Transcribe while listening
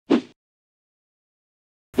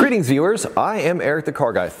Greetings, viewers. I am Eric the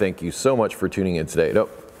Car Guy. Thank you so much for tuning in today. No,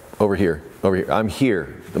 over here. I'm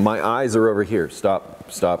here. My eyes are over here. Stop.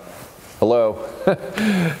 Hello.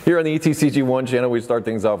 Here on the ETCG1 channel, we start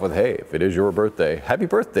things off with, hey, if it is your birthday, happy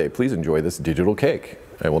birthday. Please enjoy this digital cake.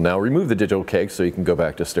 I will now remove the digital cake so you can go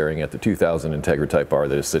back to staring at the 2000 Integra Type R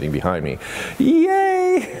that is sitting behind me.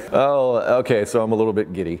 Yay! Oh, okay, so I'm a little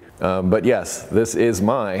bit giddy. But yes, this is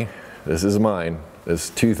mine.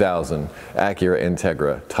 This 2000 Acura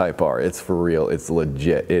Integra Type R. It's for real, it's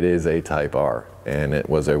legit. It is a Type R, and it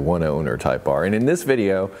was a one-owner Type R. And in this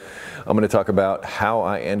video, I'm going to talk about how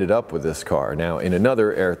I ended up with this car. Now, in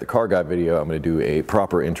another Eric the Car Guy video, I'm going to do a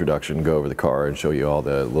proper introduction, go over the car and show you all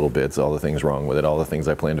the little bits, all the things wrong with it, all the things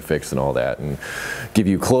I plan to fix and all that, and give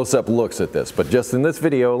you close-up looks at this. But just in this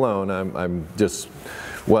video alone, I'm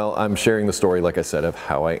sharing the story, like I said, of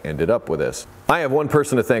how I ended up with this. I have one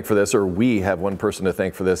person to thank for this, or we have one person to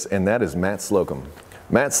thank for this, and that is Matt Slocum.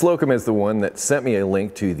 Matt Slocum is the one that sent me a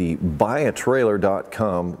link to the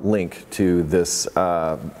buyatrailer.com link to this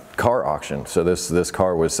car auction. So this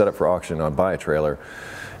car was set up for auction on Buy a Trailer,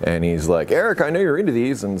 and he's like, Eric, I know you're into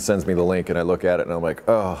these, and sends me the link, and I look at it and I'm like,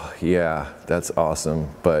 oh yeah, that's awesome,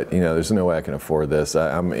 but you know, there's no way I can afford this.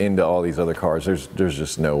 I'm into all these other cars. There's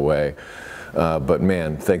just no way. But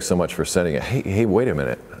man, thanks so much for sending it. Hey, wait a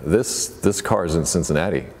minute. This car is in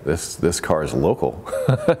Cincinnati. This car is local.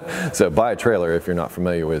 So Buy a Trailer, if you're not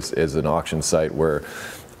familiar with, is an auction site where,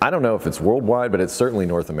 I don't know if it's worldwide, but it's certainly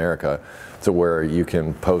North America, to where you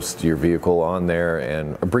can post your vehicle on there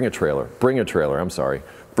and bring a trailer,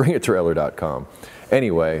 bringatrailer.com.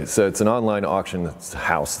 Anyway, so it's an online auction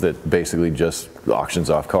house that basically just auctions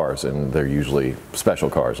off cars, and they're usually special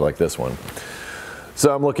cars like this one.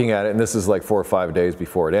 So I'm looking at it, and this is like 4 or 5 days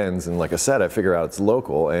before it ends, and like I said, I figure out it's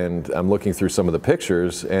local, and I'm looking through some of the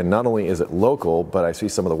pictures, and not only is it local, but I see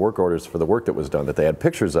some of the work orders for the work that was done that they had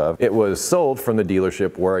pictures of. It was sold from the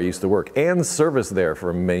dealership where I used to work and serviced there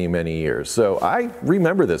for many, many years. So I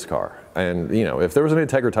remember this car, and you know, if there was an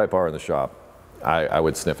Integra Type R in the shop, I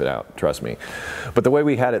would sniff it out, trust me. But the way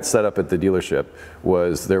we had it set up at the dealership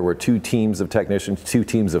was there were 2 teams of technicians, 2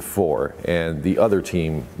 teams of 4, and the other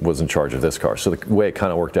team was in charge of this car. So the way it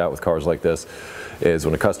kind of worked out with cars like this is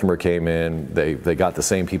when a customer came in, they got the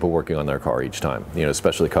same people working on their car each time, you know,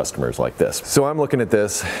 especially customers like this. So I'm looking at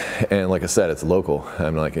this, and like I said, it's local.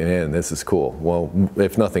 I'm like, man, this is cool. Well,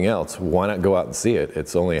 if nothing else, why not go out and see it?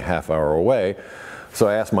 It's only a half hour away. So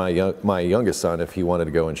I asked my youngest son if he wanted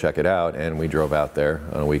to go and check it out, and we drove out there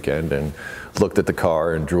on a weekend and looked at the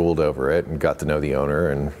car and drooled over it and got to know the owner,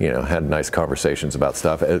 and you know, had nice conversations about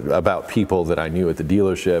stuff, about people that I knew at the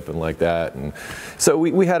dealership and like that. And so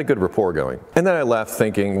we had a good rapport going. And then I left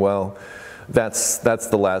thinking, well, that's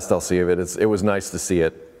the last I'll see of it. It was nice to see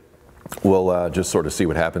it. We'll just sort of see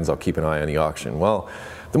what happens. I'll keep an eye on the auction. Well,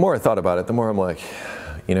 the more I thought about it, the more I'm like,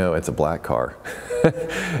 you know, it's a black car.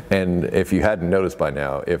 And if you hadn't noticed by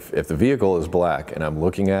now, if the vehicle is black and I'm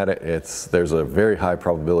looking at it, there's a very high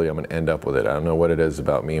probability I'm going to end up with it. I don't know what it is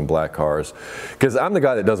about me and black cars, because I'm the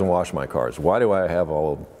guy that doesn't wash my cars. Why do I have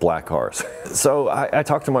all black cars? So I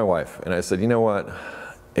talked to my wife and I said, you know what,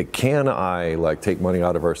 can I like take money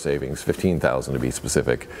out of our savings, $15,000 to be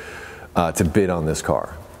specific, to bid on this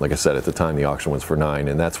car? Like I said, at the time the auction was for $9,000,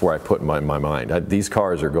 and that's where I put my mind. These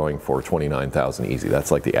cars are going for $29,000 easy. That's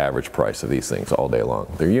like the average price of these things all day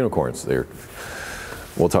long. They're unicorns.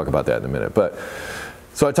 We'll talk about that in a minute. But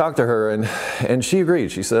so I talked to her, and she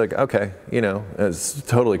agreed. She said, okay, you know, it's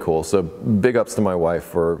totally cool. So big ups to my wife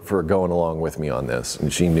for going along with me on this.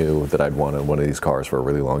 And she knew that I'd wanted one of these cars for a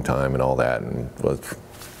really long time and all that, and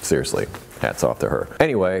seriously, hats off to her.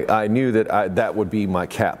 Anyway, I knew that that would be my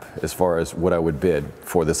cap as far as what I would bid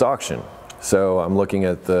for this auction. So I'm looking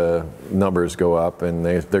at the numbers go up, and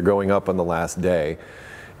they're going up on the last day,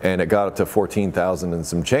 and it got up to 14,000 and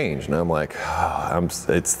some change. And I'm like,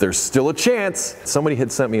 there's still a chance. Somebody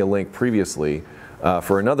had sent me a link previously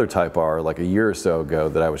for another Type R like a year or so ago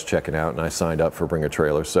that I was checking out, and I signed up for Bring a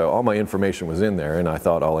Trailer. So all my information was in there, and I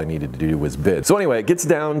thought all I needed to do was bid. So anyway, it gets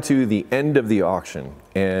down to the end of the auction,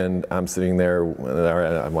 and I'm sitting there,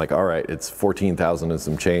 I'm like, all right, it's 14,000 and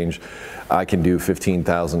some change. I can do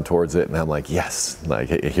 15,000 towards it, and I'm like, yes, like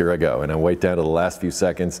here I go. And I wait down to the last few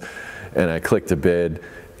seconds, and I click to bid,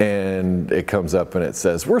 and it comes up and it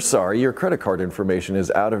says, we're sorry, your credit card information is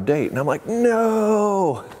out of date. And I'm like,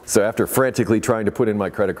 no. So after frantically trying to put in my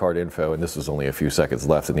credit card info, and this was only a few seconds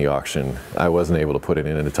left in the auction, I wasn't able to put it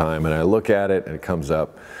in at a time. And I look at it, and it comes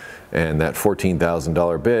up, and that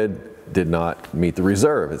 $14,000 bid did not meet the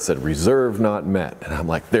reserve. It said reserve not met. And I'm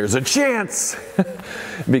like, there's a chance.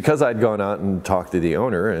 Because I'd gone out and talked to the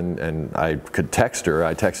owner and I could text her,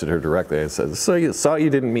 I texted her directly. I said, so you saw you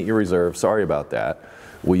didn't meet your reserve. Sorry about that.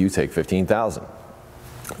 Will you take $15,000?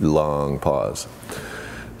 Long pause.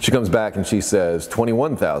 She comes back and she says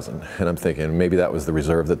 $21,000, and I'm thinking maybe that was the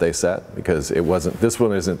reserve that they set, because it wasn't. This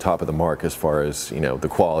one isn't top of the mark as far as, you know, the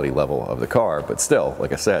quality level of the car, but still,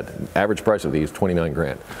 like I said, average price of these 29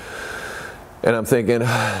 grand. And I'm thinking,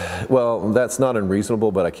 well, that's not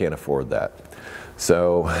unreasonable, but I can't afford that.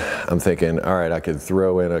 So I'm thinking, all right, I could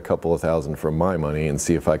throw in a couple of thousand from my money and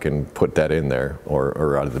see if I can put that in there,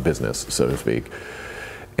 or out of the business, so to speak.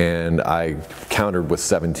 And I countered with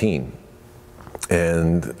 17.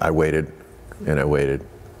 And I waited, and I waited,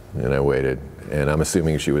 and I waited, and I'm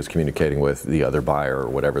assuming she was communicating with the other buyer or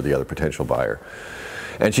whatever, the other potential buyer.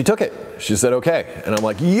 And she took it. She said, okay. And I'm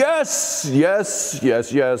like, yes, yes,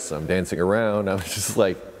 yes, yes. I'm dancing around. I was just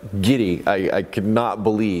like giddy. I could not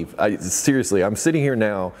believe. Seriously, I'm sitting here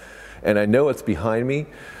now, and I know it's behind me,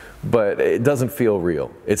 but it doesn't feel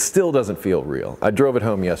real. It still doesn't feel real. I drove it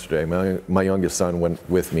home yesterday. My youngest son went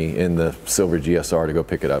with me in the silver GSR to go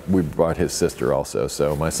pick it up. We brought his sister also,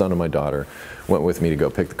 so my son and my daughter went with me to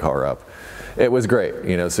go pick the car up. It was great,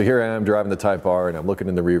 you know. So here I am driving the Type R, and I'm looking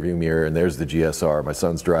in the rearview mirror, and there's the GSR. My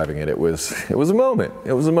son's driving it. It was a moment.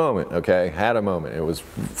 It was a moment. Okay, had a moment. It was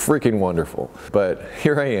freaking wonderful. But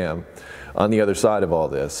here I am, on the other side of all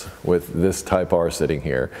this, with this Type R sitting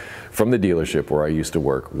here from the dealership where I used to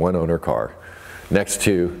work, one owner car, next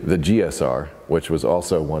to the GSR, which was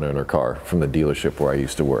also one owner car from the dealership where I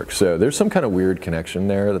used to work. So there's some kind of weird connection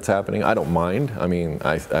there that's happening. I don't mind. I mean,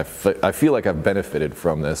 I feel like I've benefited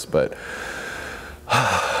from this, but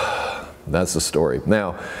that's the story.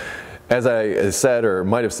 Now, as I said, or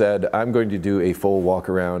might have said, I'm going to do a full walk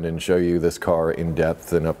around and show you this car in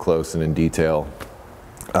depth and up close and in detail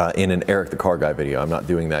in an Eric the Car Guy video. I'm not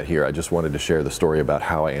doing that here. I just wanted to share the story about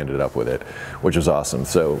how I ended up with it, which was awesome.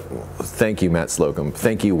 So thank you, Matt Slocum.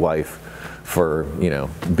 Thank you, wife, for, you know,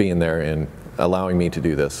 being there and allowing me to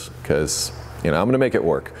do this, because, you know, I'm going to make it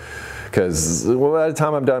work. Because by the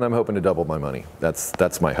time I'm done, I'm hoping to double my money.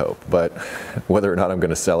 That's my hope. But whether or not I'm going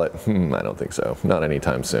to sell it, I don't think so. Not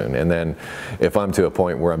anytime soon. And then if I'm to a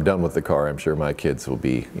point where I'm done with the car, I'm sure my kids will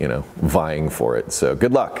be, you know, vying for it. So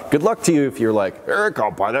good luck. Good luck to you if you're like, Eric,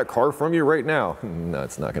 I'll buy that car from you right now. No,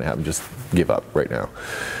 it's not going to happen. Just give up right now.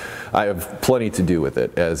 I have plenty to do with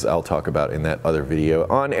it, as I'll talk about in that other video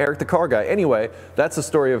on Eric the Car Guy. Anyway, that's the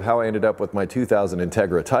story of how I ended up with my 2000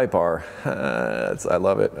 Integra Type R. I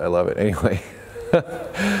love it. I love it. Anyway.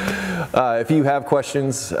 If you have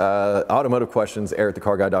questions, automotive questions,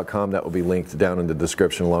 ericthecarguy.com. That will be linked down in the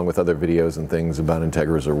description, along with other videos and things about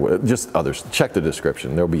Integras or just others. Check the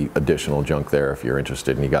description. There'll be additional junk there if you're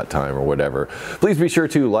interested and you got time or whatever. Please be sure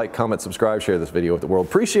to like, comment, subscribe, share this video with the world.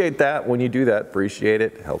 Appreciate that when you do that. Appreciate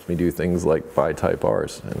it. It helps me do things like buy Type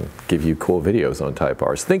Rs and give you cool videos on Type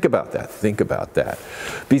Rs. Think about that. Think about that.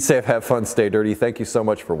 Be safe, have fun, stay dirty. Thank you so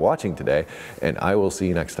much for watching today, and I will see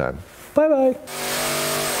you next time.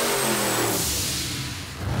 Bye-bye.